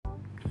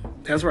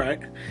That's right.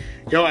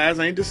 Your ass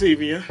ain't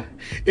deceiving you.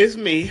 It's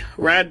me,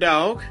 Rad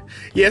Dog.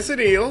 Yes, it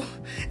is.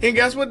 And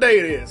guess what day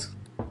it is?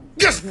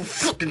 Guess what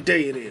fucking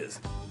day it is?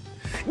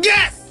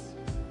 Yes!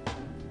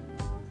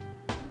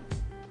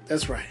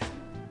 That's right.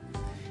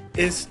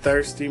 It's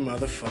Thirsty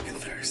motherfucking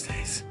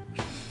Thursdays.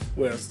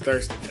 Well, it's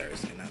Thirsty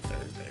Thursday, not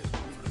Thursdays.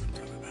 What I'm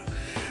talking about.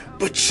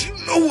 But you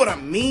know what I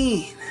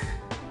mean.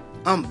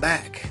 I'm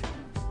back.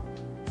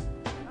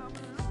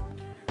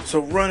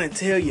 So run and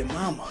tell your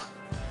mama.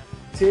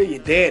 Tell your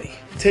daddy.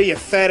 Tell your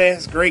fat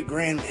ass great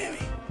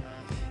grandmammy.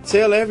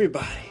 Tell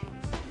everybody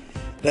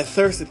that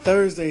Thirsty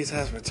Thursdays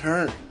has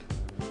returned.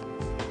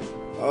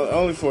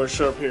 Only for a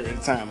short period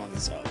of time on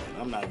this outlet.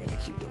 I'm not going to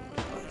keep doing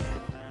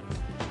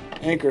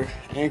it.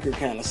 Anchor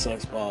kind of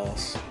sucks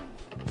balls.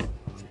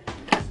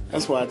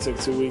 That's why I took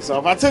 2 weeks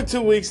off. I took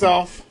 2 weeks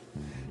off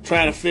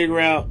trying to figure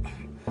out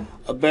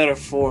a better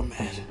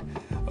format.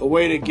 A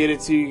way to get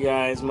it to you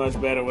guys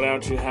much better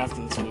without you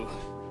having to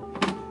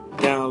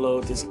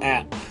download this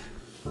app.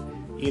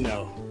 You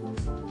know.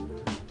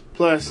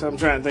 Plus, I'm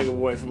trying to think of a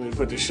way for me to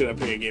put this shit up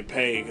here and get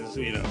paid. Because,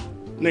 you know,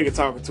 nigga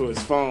talking to his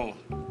phone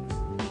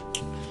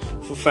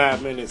for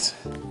 5 minutes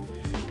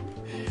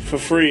for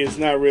free is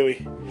not really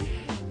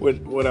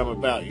what I'm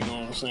about. You know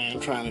what I'm saying?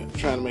 I'm trying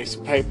to make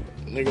some paper.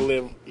 Nigga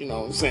live, you know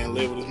what I'm saying,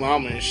 live with his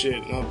mama and shit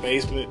in her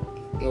basement.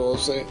 You know what I'm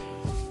saying?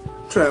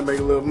 Trying to make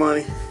a little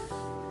money.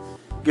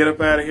 Get up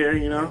out of here,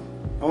 you know.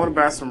 I want to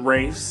buy some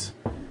Wraiths,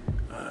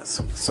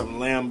 some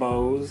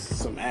Lambos,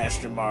 some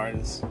Aston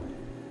Martins,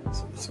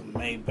 some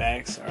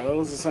Maybachs. Are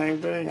those the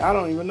same thing? I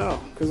don't even know,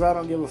 because I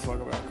don't give a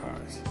fuck about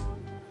cars.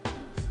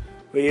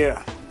 But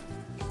yeah,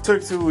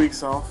 took 2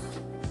 weeks off.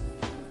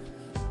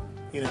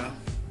 You know,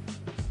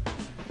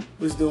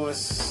 was doing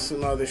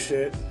some other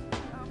shit.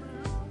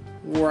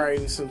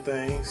 Writing some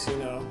things, you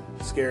know,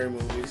 scary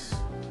movies.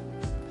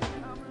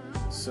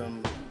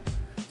 Some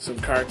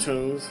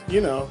cartoons,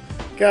 you know.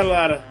 Got a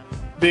lot of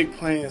big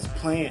plans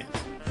planned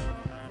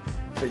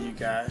for you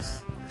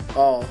guys.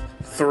 All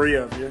 3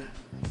 of you.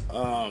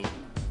 You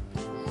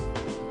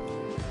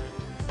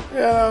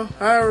know,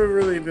 I haven't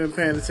really been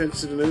paying attention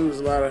to the news.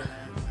 A lot of,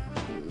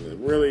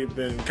 really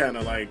been kind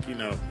of like, you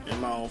know,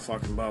 in my own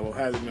fucking bubble.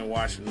 Hasn't been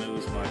watching the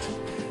news much.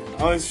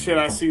 Only shit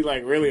I see,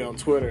 like, really on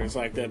Twitter is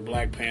like that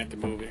Black Panther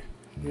movie.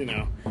 You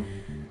know,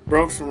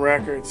 broke some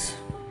records.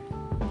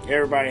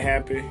 Everybody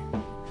happy.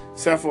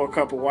 Except for a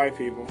couple white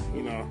people,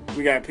 you know.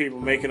 We got people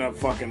making up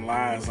fucking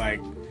lies,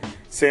 like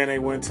saying they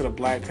went to the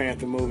Black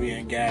Panther movie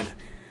and got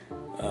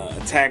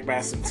attacked by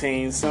some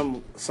teens.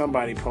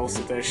 Somebody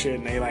posted that shit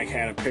and they like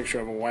had a picture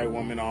of a white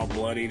woman all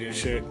bloodied and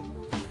shit.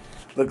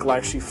 Looked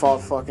like she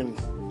fought fucking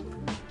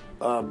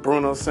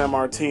Bruno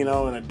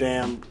Sammartino in a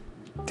damn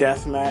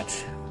death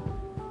match.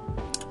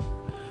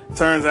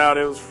 Turns out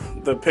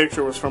the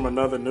picture was from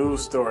another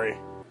news story.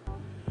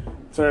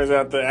 Turns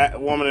out the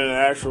woman in the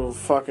actual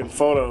fucking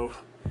photo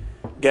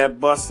got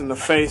busted in the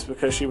face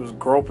because she was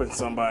groping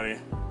somebody.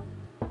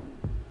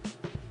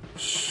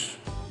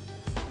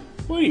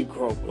 What are you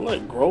groping?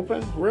 Like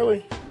groping?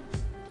 Really?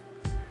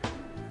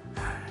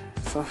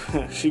 So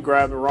she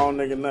grabbed the wrong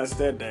nigga nuts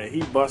that day.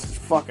 He busted the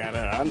fuck out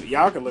of her.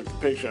 Y'all can look the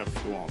picture up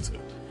if you want to.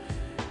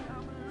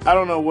 I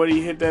don't know what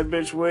he hit that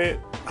bitch with.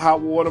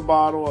 Hot water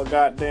bottle, a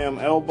goddamn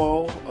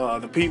elbow,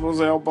 the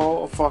people's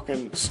elbow, a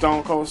fucking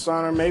Stone Cold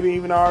Stunner, maybe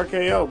even a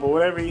RKO. But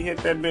whatever he hit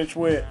that bitch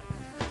with,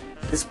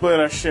 it split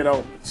her shit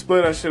open.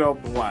 Split her shit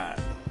open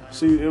wide.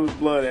 See, it was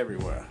blood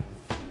everywhere.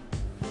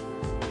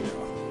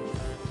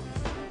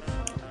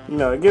 You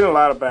know, they get a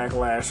lot of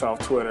backlash off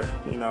Twitter,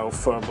 you know,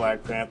 for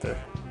Black Panther.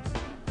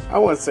 I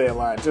wouldn't say a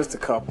lot, just a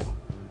couple.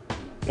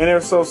 And they're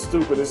so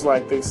stupid, it's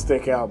like they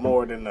stick out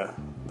more than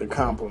the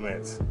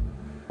compliments.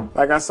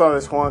 Like, I saw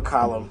this one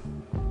column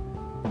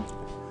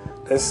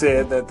that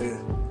said that the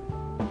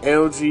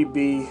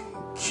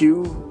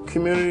LGBTQ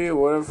community, or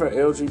whatever,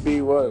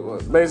 LGB,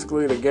 what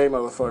basically the gay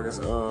motherfuckers,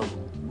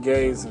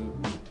 gays and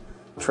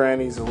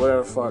trannies, or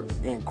whatever fuck,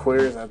 and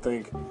queers, I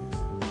think.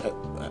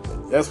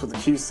 That's what the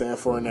Q stand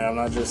for now. I'm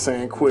not just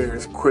saying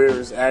queers. Queer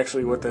is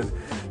actually what the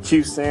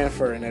Q stand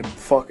for in that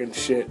fucking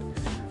shit.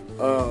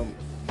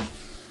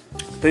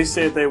 They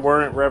said they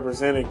weren't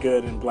represented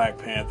good in Black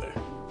Panther.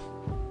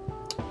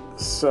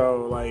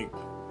 So, like,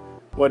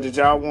 what, did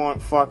y'all want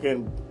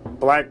fucking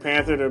Black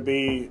Panther to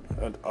be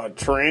a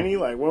tranny?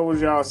 Like, what was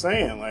y'all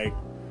saying? Like,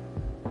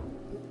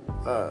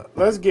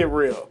 let's get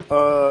real.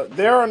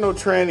 There are no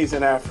trannies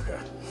in Africa.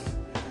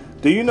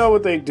 Do you know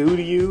what they do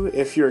to you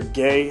if you're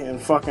gay in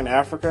fucking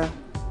Africa?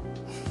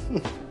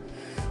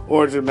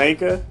 Or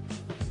Jamaica?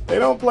 They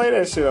don't play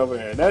that shit over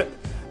there.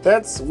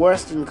 That's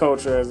Western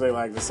culture, as they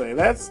like to say.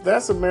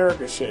 That's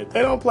America shit.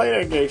 They don't play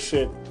that gay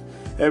shit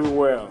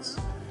everywhere else.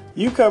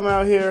 You come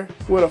out here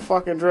with a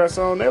fucking dress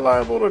on, they're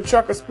liable to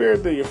chuck a spear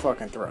through your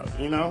fucking throat,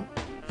 you know?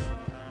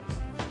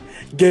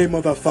 Gay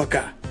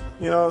motherfucker.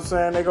 You know what I'm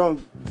saying? They're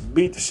gonna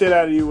beat the shit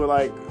out of you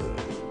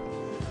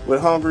with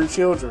hungry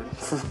children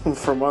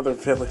from other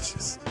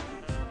villages.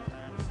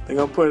 They're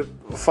gonna put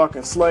a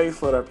fucking slave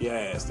foot up your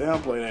ass. They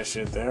don't play that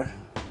shit there.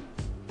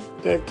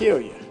 They'll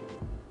kill you.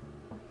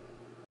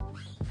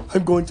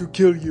 I'm going to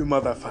kill you,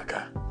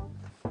 motherfucker.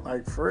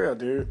 Like, for real,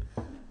 dude.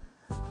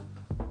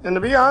 And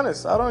to be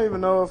honest, I don't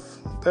even know if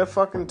that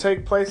fucking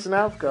take place in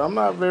Africa. I'm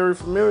not very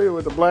familiar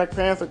with the Black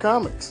Panther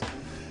comics.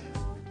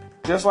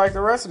 Just like the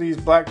rest of these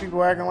black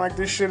people acting like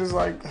this shit is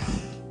like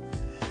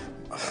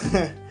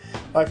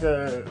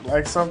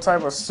like some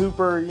type of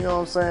super, you know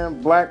what I'm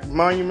saying, black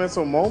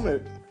monumental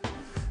moment.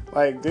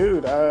 Like,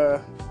 dude,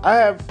 I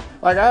have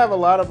a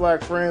lot of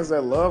black friends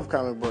that love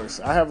comic books.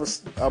 I have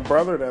a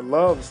brother that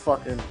loves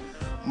fucking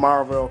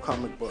Marvel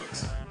comic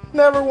books.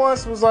 Never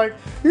once was like,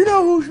 you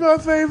know who's my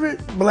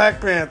favorite?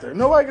 Black Panther.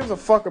 Nobody gives a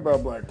fuck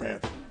about Black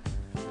Panther.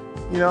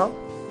 You know?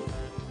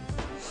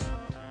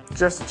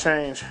 Just to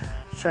change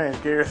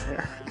gears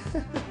here.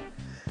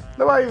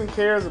 Nobody even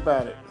cares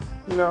about it.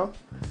 You know?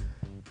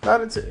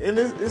 And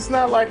it's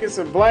not like it's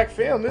a black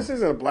film. This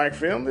isn't a black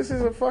film. This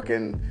is a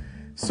fucking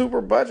super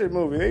budget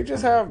movie. They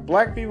just have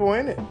black people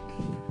in it.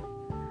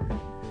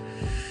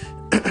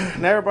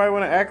 And everybody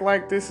want to act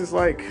like this is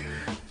like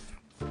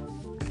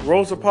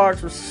Rosa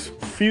Parks was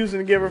refusing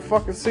to give her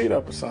fucking seat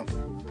up or something.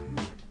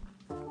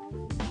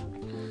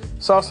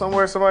 Saw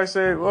somewhere somebody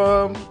said,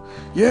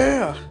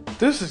 yeah,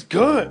 this is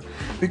good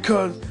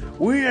because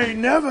we ain't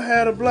never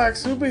had a black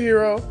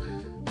superhero.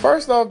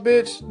 First off,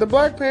 bitch, the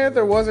Black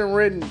Panther wasn't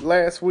written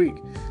last week.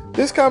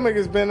 This comic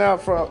has been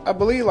out for, I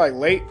believe, like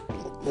late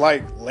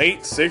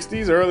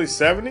 60s, early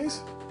 70s,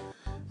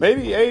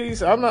 maybe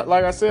 80s. I'm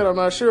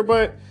not sure,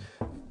 but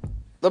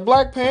the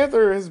Black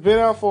Panther has been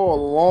out for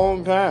a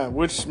long time,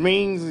 which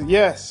means,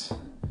 yes,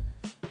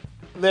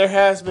 there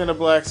has been a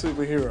black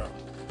superhero.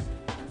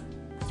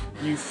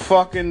 You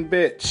fucking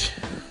bitch.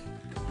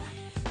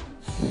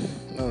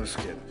 No, I'm just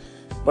kidding.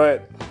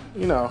 But,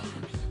 you know,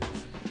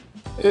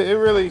 it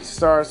really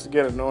starts to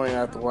get annoying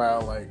after a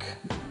while, like,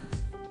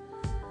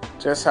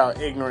 just how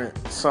ignorant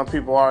some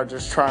people are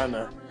just trying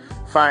to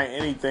find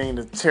anything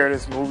to tear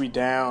this movie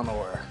down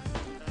or,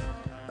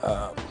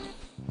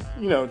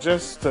 you know,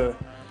 just to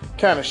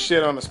kind of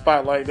shit on the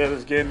spotlight that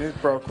it's getting. It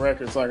broke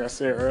records, like I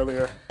said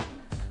earlier.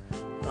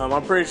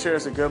 I'm pretty sure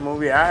it's a good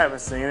movie. I haven't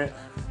seen it.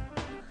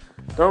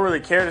 Don't really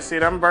care to see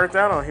it. I'm burnt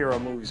out on hero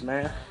movies,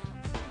 man.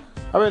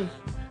 I've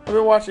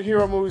been watching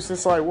hero movies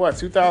since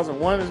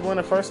 2001 is when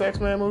the first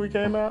X-Men movie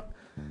came out.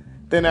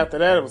 Then after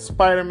that, it was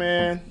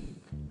Spider-Man,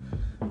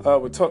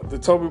 with the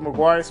Tobey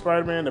Maguire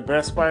Spider-Man, the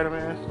best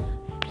Spider-Man,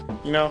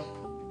 you know.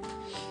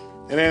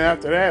 And then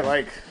after that,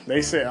 like,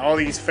 they said all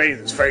these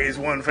phases, phase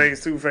 1,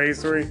 phase 2, phase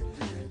 3.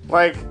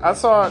 Like, I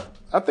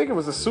think it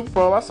was a Super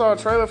Bowl, I saw a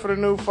trailer for the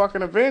new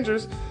fucking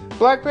Avengers.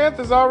 Black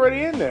Panther's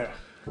already in there.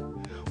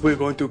 We're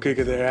going to kick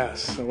their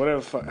ass. Or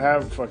whatever,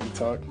 however fucking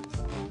talk.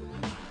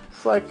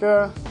 It's like,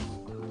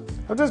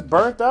 I'm just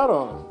burnt out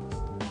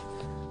on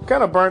them.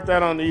 Kind of burnt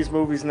out on these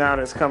movies now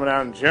that's coming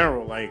out in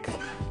general. Like,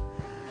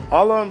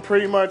 all of them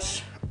pretty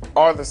much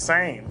are the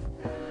same.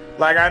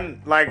 Like,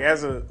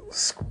 as a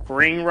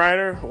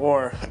screenwriter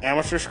or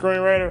amateur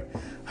screenwriter,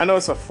 I know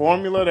it's a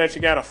formula that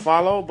you gotta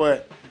follow,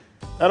 but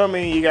that don't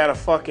mean you gotta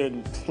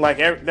fucking,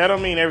 that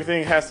don't mean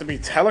everything has to be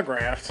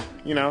telegraphed,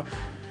 you know?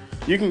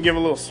 You can give a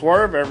little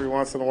swerve every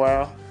once in a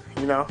while,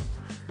 you know?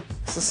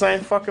 It's the same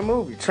fucking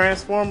movie.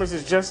 Transformers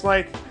is just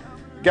like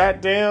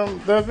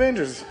goddamn the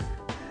Avengers.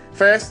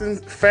 Fast and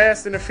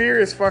the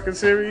Furious fucking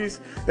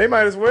series, they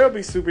might as well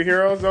be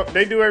superheroes.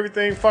 They do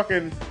everything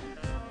fucking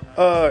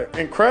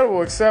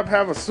incredible except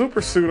have a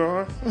super suit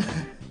on.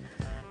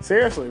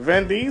 Seriously,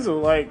 Vin Diesel,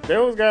 like,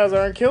 those guys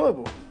are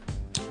unkillable.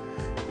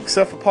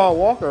 Except for Paul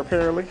Walker,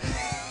 apparently.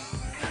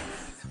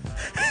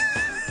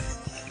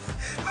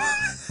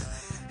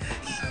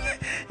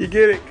 You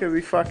get it? Because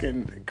he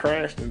fucking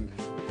crashed and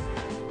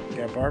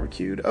got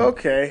barbecued.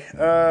 Okay.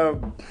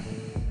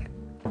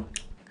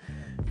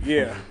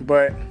 Yeah,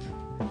 but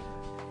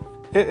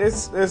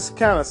it's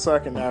kind of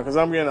sucking now because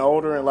I'm getting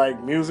older and,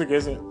 like, music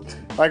isn't...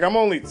 Like, I'm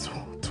only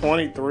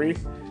 23.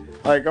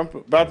 Like, I'm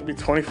about to be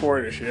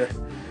 24 this year.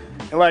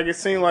 And, like, it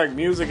seemed like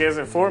music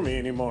isn't for me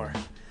anymore.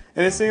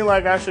 And it seemed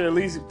like I should at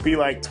least be,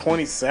 like,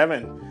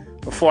 27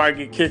 before I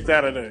get kicked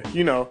out of the,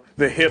 you know,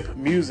 the hip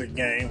music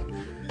game.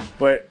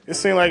 But it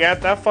seemed like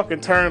after I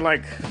fucking turned,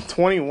 like,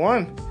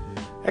 21,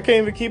 I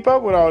can't even keep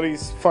up with all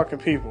these fucking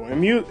people.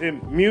 In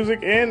music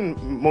and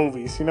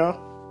movies, you know?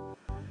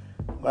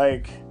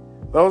 Like,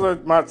 those are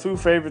my two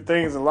favorite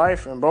things in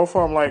life, and both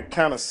of them, like,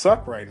 kind of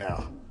suck right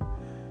now.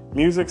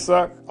 Music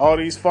suck. All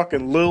these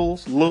fucking Lil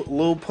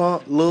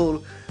Pump,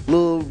 Lil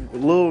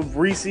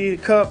Reese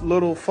cup,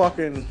 little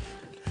fucking,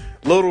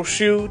 little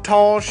shoe,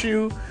 tall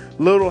shoe,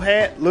 little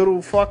hat,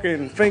 little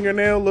fucking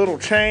fingernail, little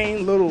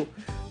chain, little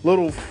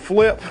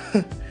flip.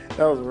 That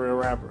was a real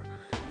rapper.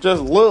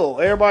 Just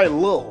Lil. Everybody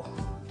Lil.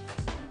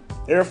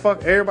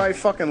 Everybody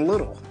fucking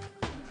little.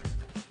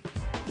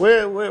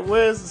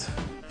 Where's,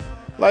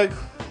 like,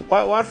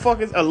 why the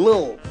fuck is a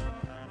Lil?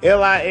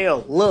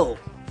 Lil. Lil.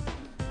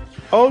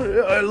 Oh,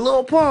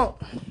 Lil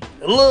Pump.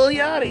 Lil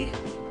Yachty.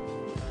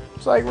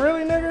 It's like,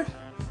 really, nigga?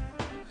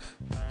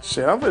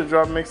 Shit, I'm gonna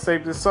drop a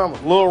mixtape this summer.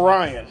 Lil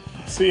Ryan.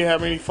 See how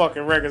many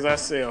fucking records I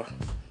sell.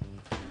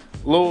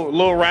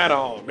 Lil Rat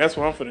Hog. That's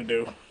what I'm finna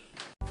do.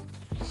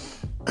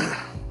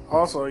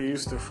 also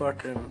used to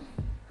fucking,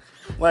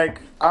 like,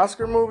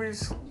 Oscar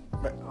movies.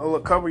 A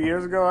couple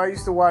years ago, I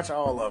used to watch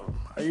all of them.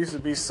 I used to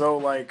be so,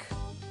 like,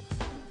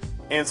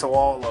 into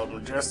all of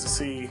them just to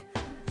see,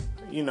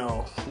 you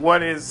know,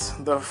 what is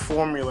the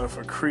formula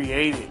for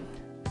creating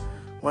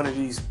one of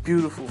these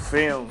beautiful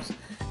films.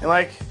 And,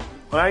 like,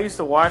 when I used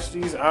to watch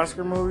these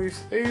Oscar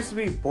movies, they used to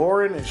be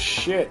boring as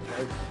shit.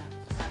 Like,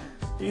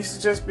 it used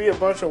to just be a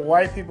bunch of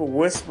white people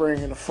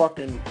whispering in the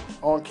fucking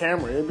on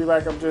camera. It'd be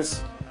like I'm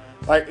just,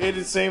 like,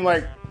 it'd seem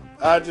like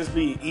I'd just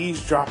be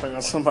eavesdropping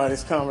on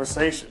somebody's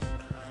conversation.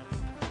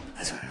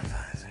 That's what I'm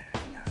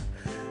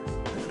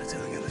going to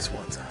tell you this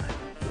one time.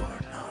 You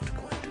are not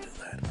going to do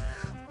that.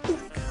 Oh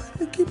my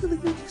God, I can't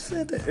believe you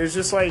said that. It's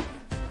just like,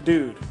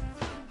 dude,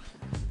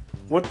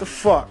 what the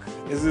fuck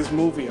is this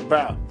movie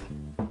about?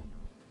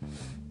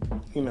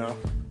 You know,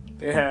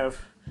 they have,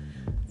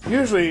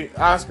 usually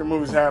Oscar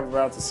movies have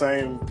about the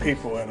same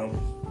people in them.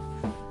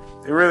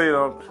 They really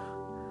don't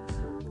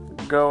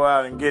go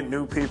out and get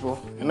new people.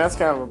 And that's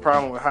kind of a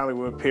problem with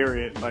Hollywood,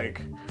 period.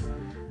 Like,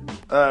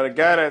 the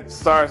guy that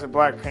stars in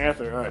Black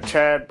Panther,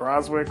 Chad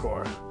Broswick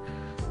or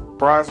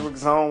Broswick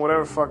Zone,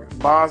 whatever fucking,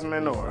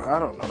 Bosman, or I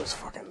don't know his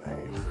fucking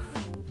name.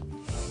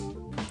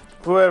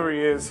 Whoever he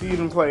is, he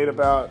even played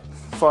about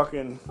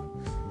fucking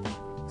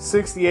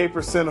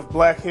 68% of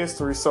Black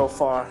history so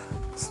far.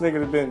 This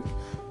nigga have been,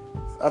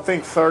 I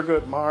think,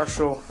 Thurgood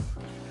Marshall,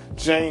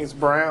 James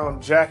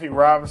Brown, Jackie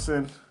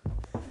Robinson.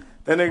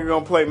 That nigga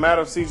gonna play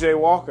Madam C.J.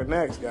 Walker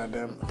next,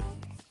 goddamn.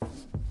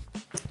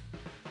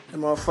 That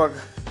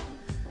motherfucker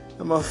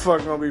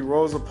gonna be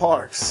Rosa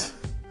Parks.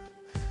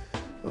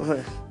 I'm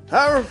like,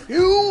 I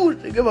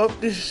refuse to give up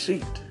this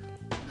seat.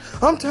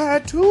 I'm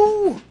tired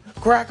too,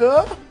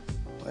 cracker.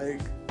 Like,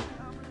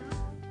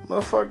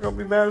 motherfucker gonna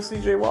be Madam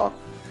C.J. Walker.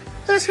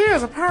 This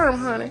here's a perm,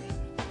 honey.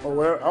 Or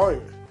whatever. Oh,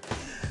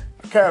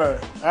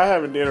 I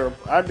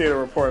did a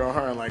report on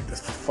her in like this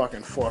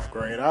fucking 4th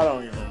grade. I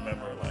don't even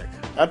remember. Like,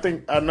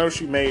 I know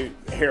she made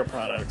hair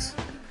products.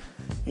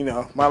 You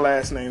know, my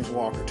last name's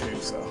Walker too,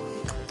 so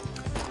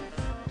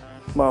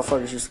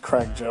motherfuckers used to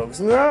crack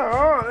jokes.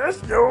 No,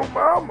 that's your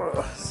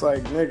mama. It's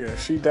like, nigga,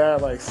 she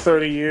died like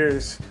 30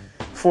 years,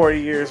 40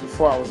 years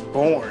before I was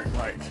born.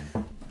 Like,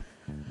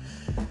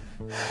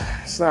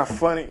 it's not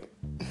funny.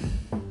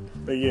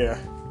 But yeah.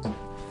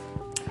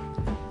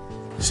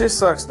 Shit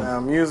sucks now.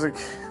 Music,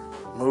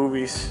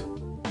 movies.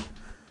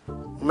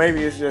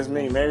 Maybe it's just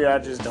me. Maybe I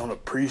just don't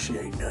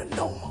appreciate nothing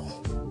no more.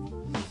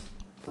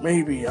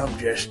 Maybe I'm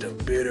just a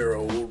bitter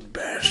old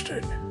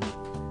bastard.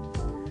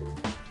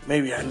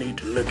 Maybe I need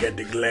to look at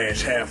the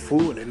glass half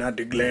full and not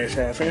the glass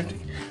half empty.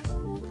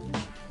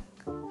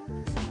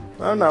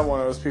 I'm not one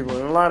of those people.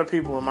 And a lot of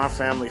people in my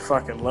family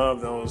fucking love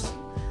those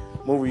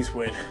movies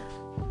with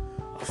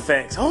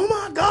effects. Oh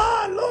my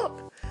God,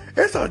 look!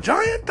 It's a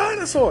giant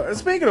dinosaur. And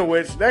speaking of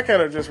which, that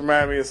kind of just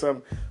reminded me of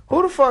something.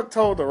 Who the fuck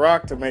told The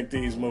Rock to make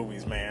these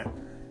movies, man?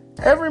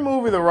 Every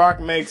movie The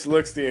Rock makes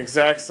looks the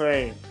exact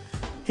same.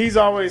 He's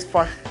always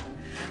like,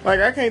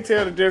 I can't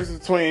tell the difference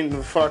between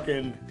the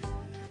fucking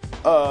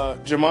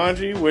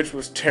Jumanji, which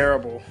was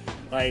terrible.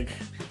 Like,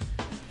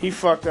 he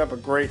fucked up a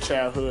great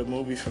childhood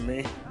movie for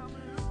me.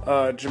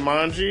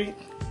 Jumanji,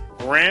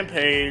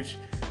 Rampage,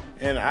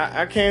 and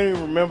I can't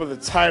even remember the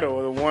title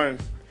of the one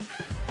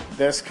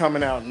that's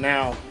coming out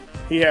now.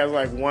 He has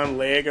like one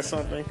leg or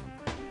something.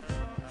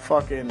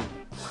 Fucking,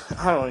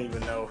 I don't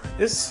even know.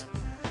 It's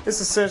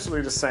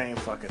essentially the same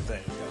fucking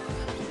thing.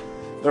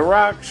 The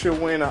Rock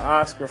should win an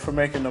Oscar for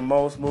making the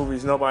most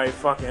movies nobody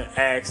fucking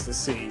asked to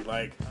see.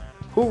 Like,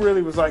 who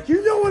really was like,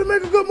 you know what to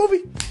make a good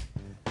movie?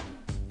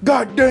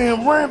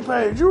 Goddamn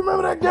Rampage. You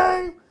remember that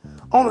game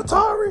on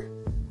Atari?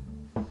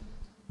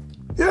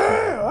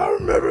 Yeah, I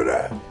remember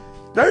that.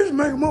 They used to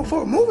make a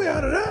motherfucking movie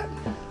out of that.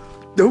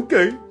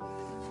 Okay.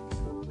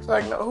 It's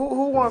like, no,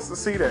 who wants to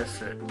see that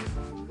shit?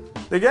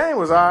 The game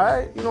was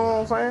alright, you know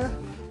what I'm saying?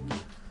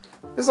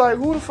 It's like,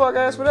 who the fuck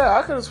asked for that?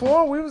 I could have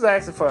sworn we was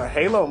asking for a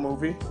Halo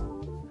movie.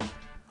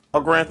 A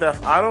Grand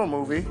Theft Auto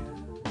movie.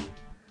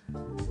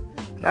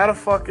 Not a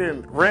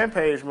fucking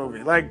Rampage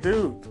movie. Like,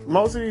 dude,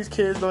 most of these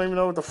kids don't even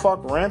know what the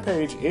fuck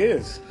Rampage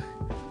is.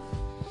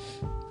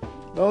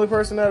 The only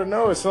person that'll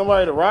know is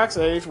somebody The Rock's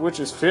age,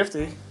 which is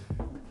 50.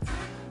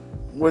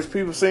 Which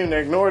people seem to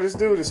ignore. This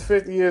dude is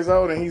 50 years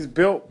old and he's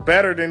built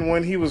better than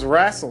when he was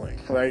wrestling.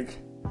 Like,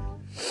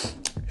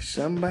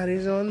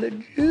 somebody's on the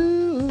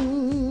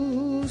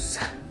juice.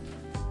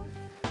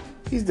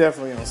 He's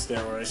definitely on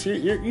steroids.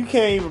 You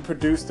can't even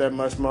produce that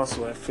much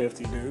muscle at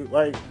 50, dude.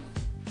 Like,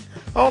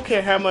 I don't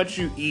care how much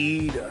you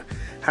eat or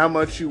how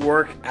much you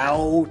work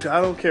out. I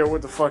don't care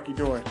what the fuck you're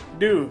doing.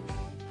 Dude,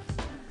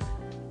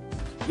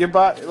 your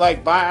body,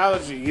 like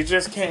biology, you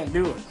just can't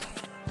do it.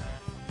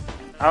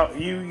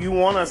 You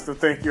want us to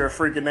think you're a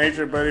freak of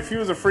nature, but if you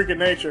was a freak of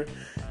nature,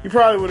 you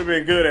probably would have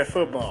been good at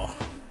football.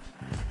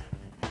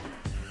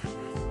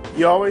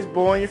 You always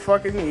blowing your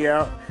fucking knee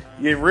out.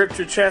 You ripped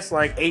your chest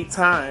like 8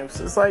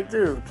 times. It's like,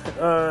 dude,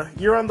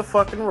 you're on the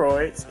fucking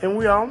roids, and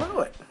we all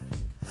know it.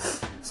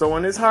 So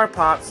when his heart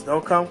pops,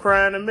 don't come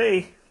crying to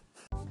me.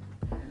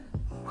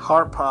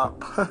 Heart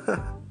pop.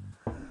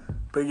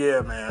 But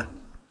yeah, man.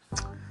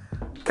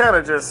 Kind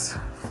of just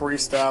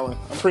freestyling.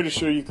 I'm pretty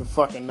sure you can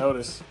fucking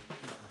notice.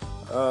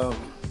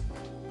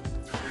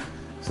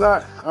 It's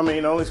not,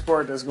 the only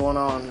sport that's going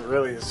on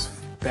really is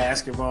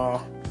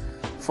basketball.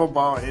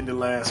 Football ended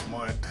last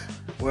month.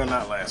 Well,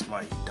 not last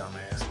month, you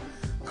dumbass.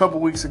 A couple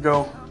weeks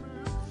ago.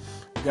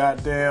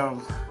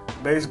 Goddamn,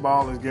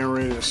 baseball is getting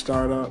ready to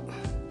start up.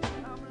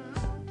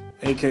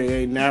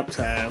 AKA nap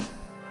time.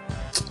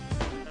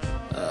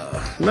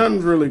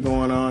 Nothing's really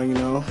going on, you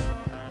know.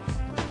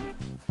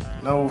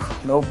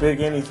 No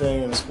big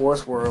anything in the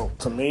sports world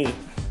to me.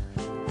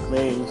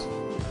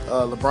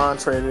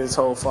 LeBron traded his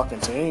whole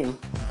fucking team.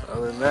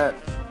 Other than that,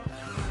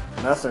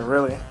 nothing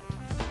really.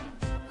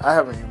 I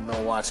haven't even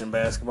been watching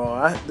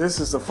basketball. This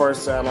is the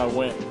first time I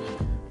went.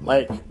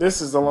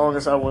 This is the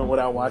longest I went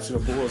without watching a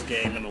Bulls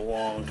game in a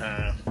long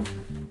time.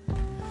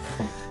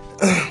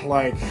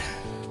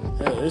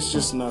 It's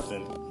just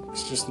nothing.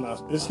 It's just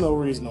nothing. There's no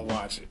reason to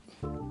watch it.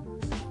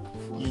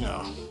 You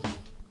know.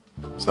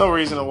 There's no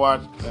reason to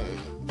watch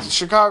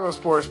Chicago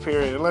sports,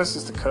 period, unless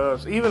it's the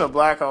Cubs. Even the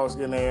Blackhawks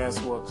getting their ass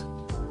whooped.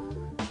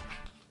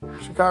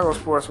 Chicago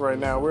sports right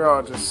now, we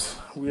all just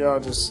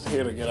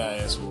here to get our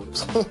ass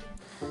whooped.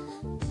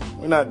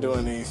 We're not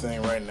doing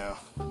anything right now.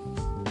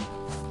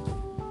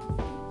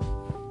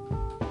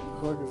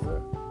 What is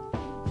that?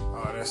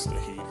 Oh, that's the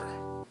heater.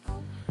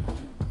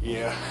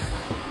 Yeah.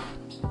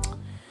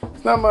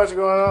 There's not much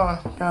going on.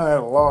 Kind of at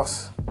a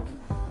loss.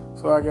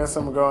 So I guess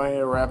I'm going to go ahead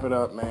and wrap it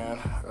up, man.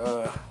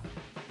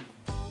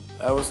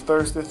 That was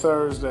Thirsty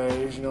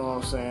Thursdays, you know what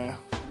I'm saying?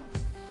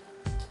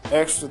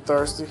 Extra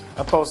thirsty.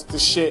 I posted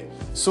this shit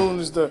as soon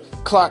as the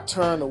clock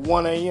turned to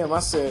 1 a.m. I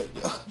said,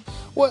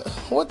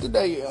 what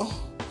today is?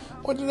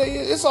 What today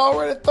is? It's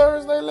already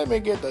Thursday. Let me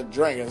get the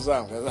drink or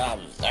something, because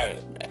I'm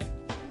Thursday.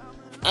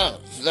 I'm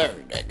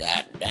Thursday,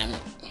 goddammit.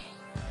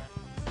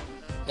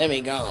 Let me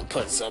go and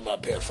put some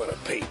up here for the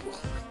people.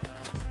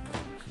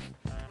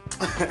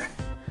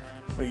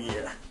 But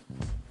yeah.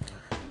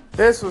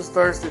 This was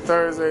Thirsty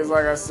Thursdays,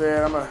 like I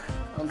said.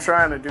 I'm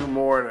trying to do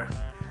more to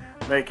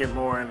make it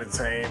more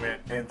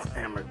entertainment.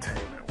 What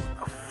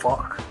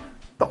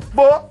the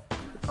fuck?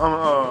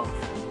 I'm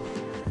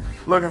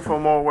looking for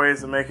more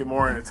ways to make it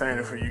more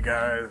entertaining for you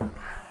guys.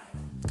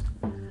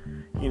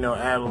 You know,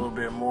 add a little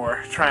bit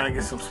more. Trying to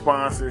get some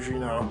sponsors, you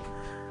know.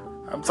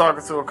 I'm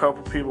talking to a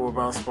couple people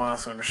about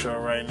sponsoring the show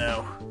right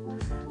now.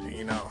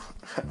 You know,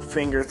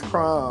 fingers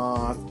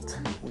crossed.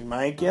 We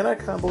might get a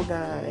couple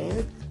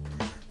guys.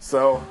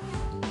 So,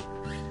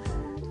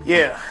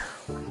 yeah.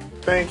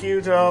 Thank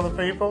you to all the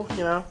people,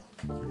 you know.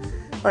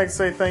 I'd like to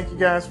say thank you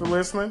guys for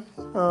listening.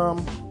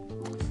 I'm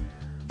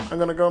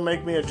going to go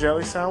make me a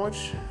jelly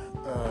sandwich.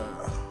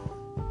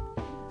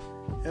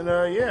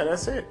 Yeah,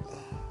 that's it.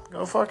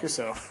 Go fuck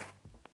yourself.